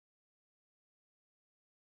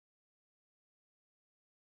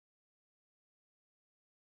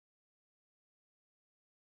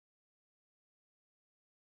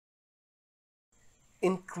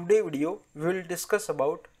In today's video, we will discuss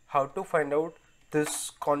about how to find out this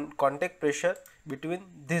contact pressure between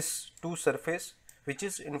these two surface, which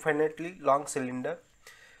is infinitely long cylinder.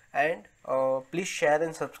 And please share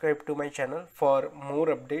and subscribe to my channel for more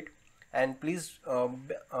update, and please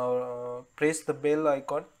press the bell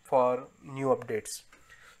icon for new updates.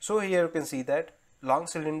 So here you can see that long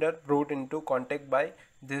cylinder brought into contact by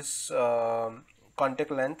this contact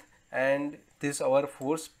length, and this our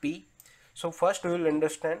force P. So first we will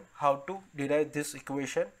understand how to derive this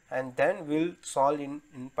equation, and then we will solve in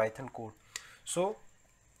Python code. So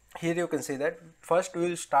here you can see that first we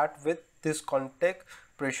will start with this contact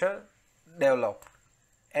pressure developed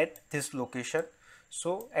at this location.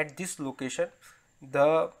 So at this location,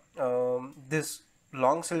 the this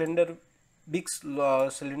long cylinder, big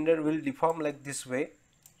cylinder will deform like this way.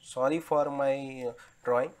 Sorry for my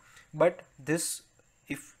drawing, but this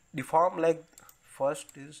if deform like,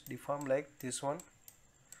 first is deform like this one,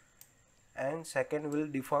 and second will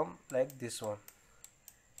deform like this one.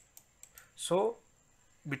 So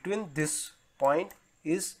between this point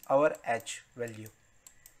is our H value.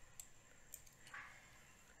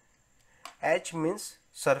 H means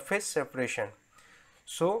surface separation.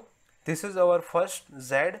 So this is our first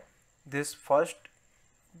Z. This first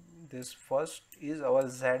is our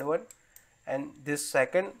Z1, and this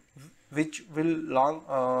second, which will long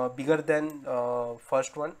bigger than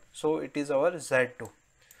first one, so it is our Z2.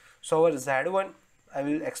 So our Z1, I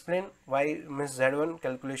will explain why means Z1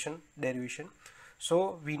 calculation derivation.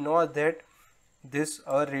 So we know that this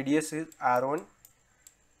our radius is R1,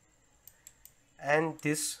 and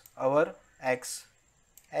this our X.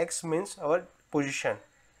 X means our position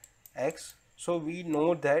X. So we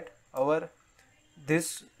know that our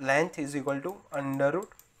this length is equal to under root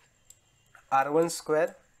R1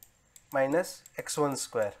 square minus X1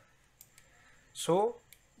 square. So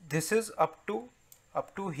this is up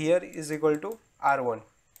to here is equal to R1.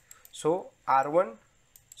 So R1,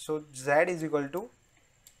 so Z is equal to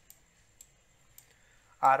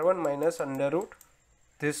R1 minus under root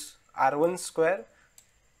this R1 square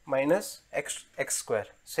minus X square.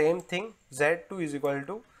 Same thing, Z2 is equal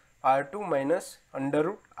to R2 minus under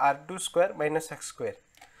root R2 square minus X square.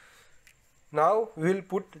 Now we will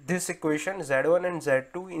put this equation Z1 and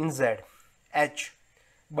Z2 in Z H,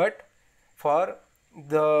 but for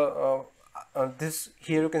the this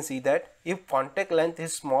here you can see that if contact length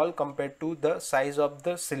is small compared to the size of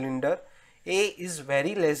the cylinder, A is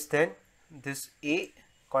very less than this A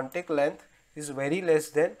contact length is very less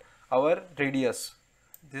than our radius,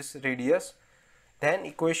 this radius, then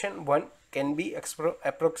equation 1 can be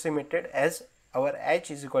approximated as our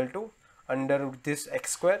H is equal to under root this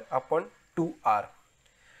X square upon 2R.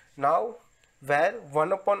 Now where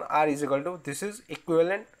 1 upon R is equal to, this is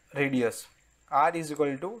equivalent radius, R is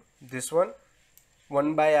equal to this one,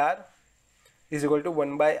 1 by R is equal to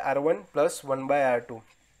 1 by R1 plus 1 by R2.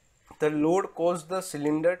 The load caused the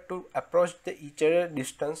cylinder to approach the each other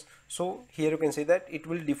distance. So here you can see that it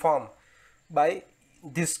will deform by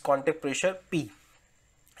this contact pressure P,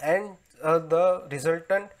 and the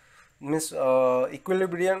resultant means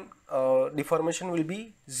equilibrium deformation will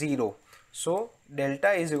be 0. So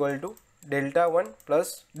delta is equal to delta 1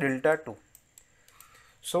 plus delta 2.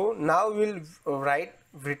 So now we will write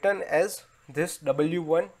written as this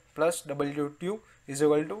W1 plus W2 is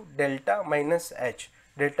equal to delta minus H.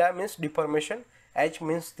 Delta means deformation, H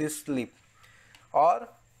means this slip, or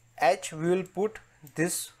H we will put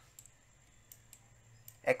this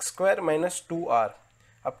X square minus 2R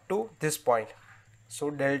up to this point. So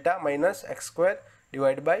delta minus X square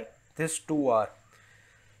divided by this 2R.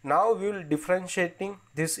 Now we will differentiating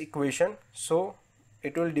this equation. So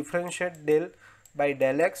it will differentiate del by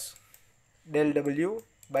del X, del W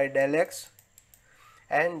by del X,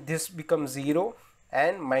 and this becomes 0,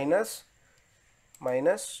 and minus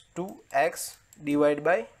 2x divided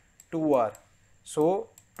by 2r. So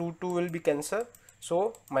 2 will be cancelled,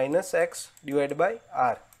 so minus x divided by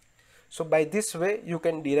r. So by this way you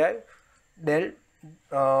can derive del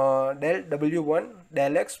w1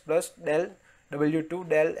 del x plus del w2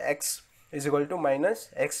 del x is equal to minus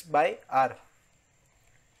x by r.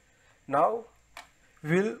 Now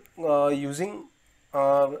we will using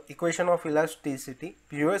equation of elasticity.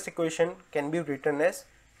 Previous equation can be written as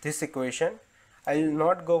this equation. I will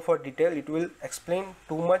not go for detail, it will explain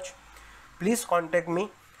too much. Please contact me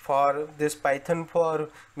for this Python for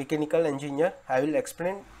mechanical engineer, I will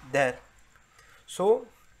explain there. So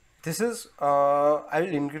this is I will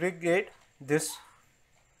integrate this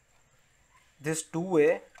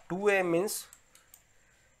 2a. 2a means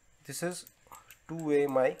this is 2a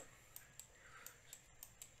my.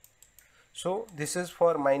 So this is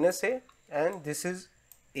for minus a and this is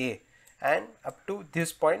A, and up to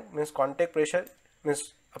this point means contact pressure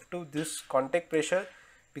means up to this contact pressure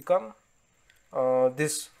become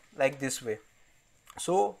this like this way.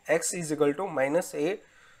 So x is equal to minus A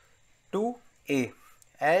to A,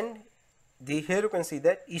 and here you can see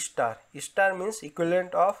that E star means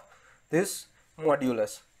equivalent of this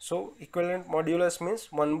modulus. So equivalent modulus means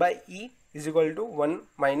 1 by E is equal to 1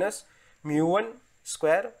 minus mu1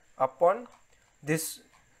 square upon this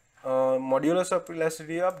modulus of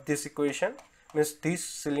elasticity of this equation means this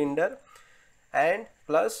cylinder, and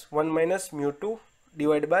plus 1 minus mu2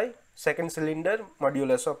 divided by second cylinder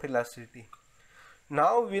modulus of elasticity.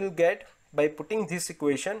 Now we will get by putting this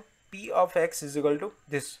equation P of x is equal to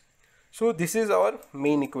this. So this is our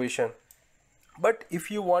main equation, but if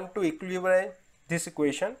you want to equilibrate this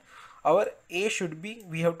equation, our A should be,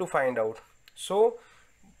 we have to find out. So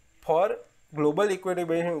for global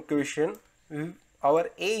equilibration equation, our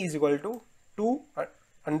A is equal to 2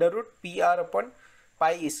 under root PR upon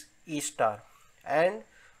pi is E star, and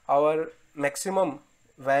our maximum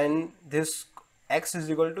when this x is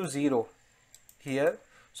equal to 0 here,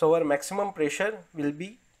 so our maximum pressure will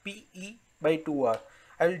be PE by 2R.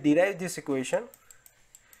 I will derive this equation,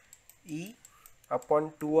 E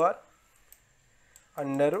upon 2R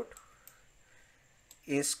under root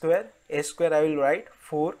A square I will write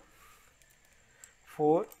 4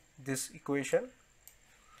 this equation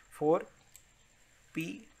 4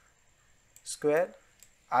 P square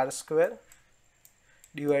R square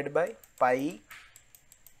divided by pi E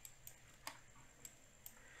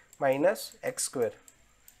minus x square.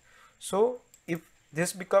 So if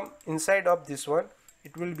this become inside of this one,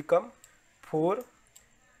 it will become 4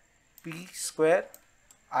 P square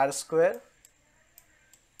R square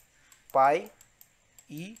pi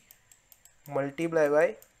E multiply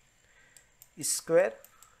by square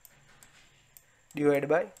divided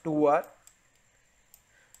by 2R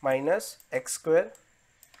minus x square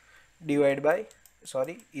divided by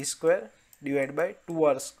E square divided by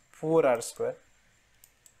 4R square.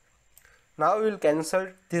 Now we will cancel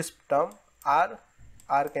this term, R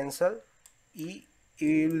cancel, E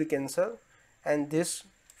will cancel, and this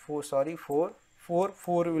 4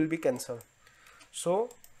 will be cancelled. So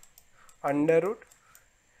under root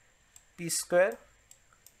P square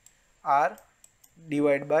R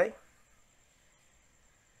divided by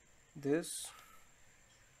this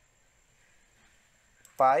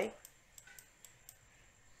pi,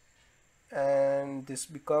 and this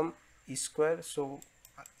become E square, so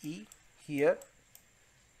E here,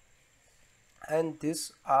 and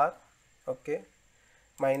this R, okay,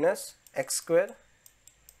 minus x square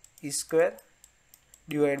E square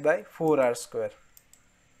divided by 4R square.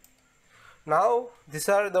 Now these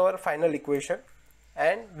are our final equation,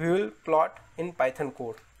 and we will plot in Python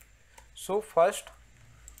code. So first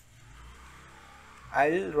I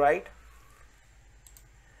will write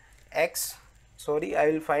I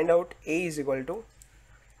will find out A is equal to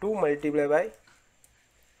 2 multiplied by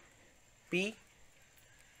P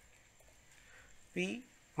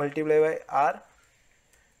multiplied by R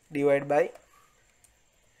divided by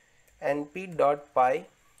NP dot pi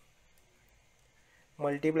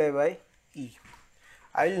multiplied by E.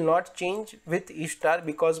 I will not change with E star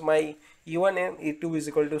because my E1 and E2 is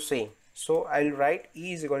equal to same. So I will write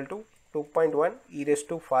E is equal to 2.1 e raised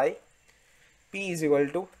to 5, P is equal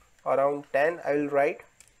to around 10, I will write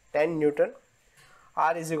 10 Newton,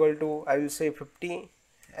 R is equal to, I will say 50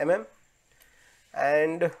 mm,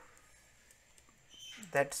 and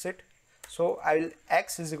that's it. So I will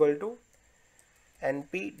X is equal to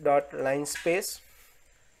NP dot line space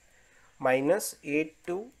minus A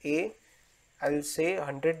to A, I will say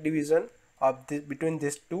 100 division of this between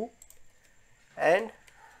these two, and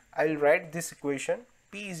I will write this equation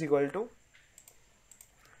P is equal to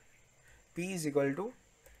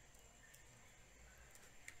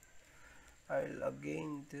I will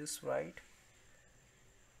again this write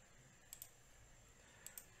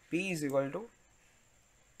P is equal to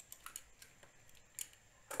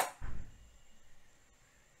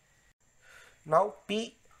now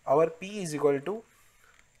our P is equal to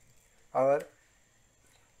our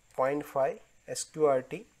 0.5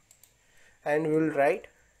 SQRT, and we will write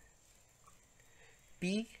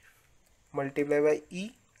P multiplied by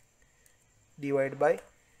E divided by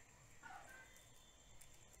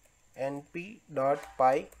NP dot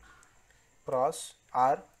pi cross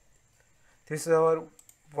R. This is our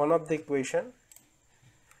one of the equation,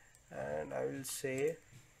 and I will say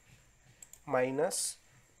minus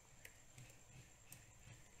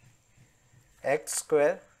x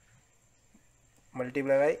square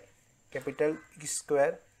multiplied by capital E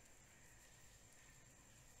square,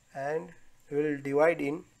 and we will divide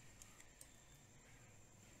in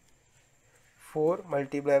 4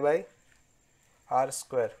 multiplied by r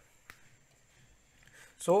square.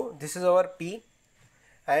 So this is our P,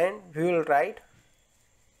 and we will write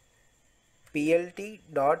PLT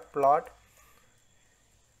dot plot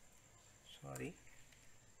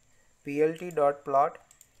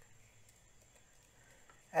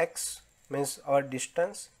x means our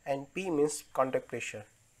distance and P means contact pressure.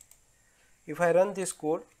 If I run this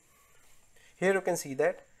code, here you can see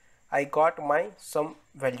that I got my some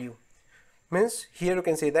value. Means here you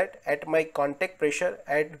can see that at my contact pressure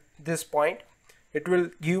at this point, it will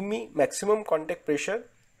give me maximum contact pressure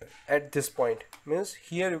at this point. Means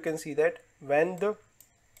here you can see that when the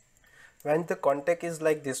contact is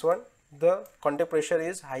like this one, the contact pressure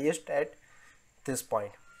is highest at this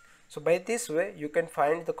point. So by this way you can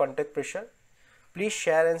find the contact pressure. Please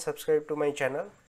share and subscribe to my channel.